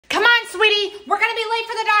sweetie. We're gonna be late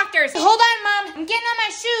for the doctors. Hold on, Mom. I'm getting on my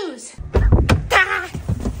shoes.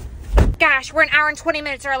 Gosh, we're an hour and 20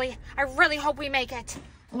 minutes early. I really hope we make it.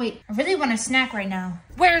 Wait, I really want a snack right now.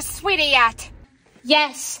 Where's Sweetie at?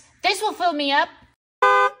 Yes, this will fill me up.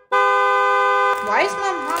 Why is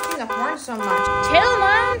Mom honking the horn so much? Chill,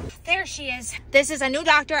 Mom. There she is. This is a new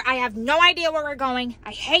doctor. I have no idea where we're going.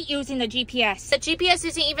 I hate using the GPS. The GPS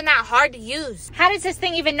isn't even that hard to use. How does this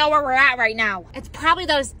thing even know where we're at right now? It's probably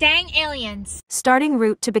those dang aliens. Starting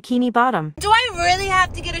route to Bikini Bottom. Do I really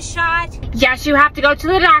have to get a shot? Yes, you have to go to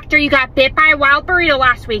the doctor. You got bit by a wild burrito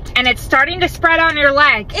last week, and it's starting to spread on your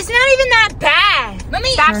leg. It's not even that bad. Mommy,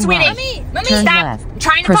 stop, Turn Sweetie. left. Mommy, Turn stop. left. I'm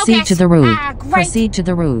trying to Proceed focus. to the route. Great. Proceed to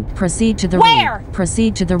the route. Proceed to the Where? route.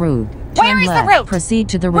 Proceed to the route. Where Turn is left. the route? Proceed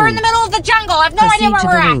to the route. We're in the middle of the jungle. I have no Proceed idea where to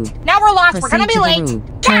we're the at. route. Now we're lost. We're Proceed gonna be to the late.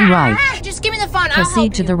 route. Turn right. Just give me the phone. I'll Proceed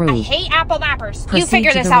help to you. the route. I hate Apple Mappers. You Proceed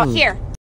figure to this the out route. here.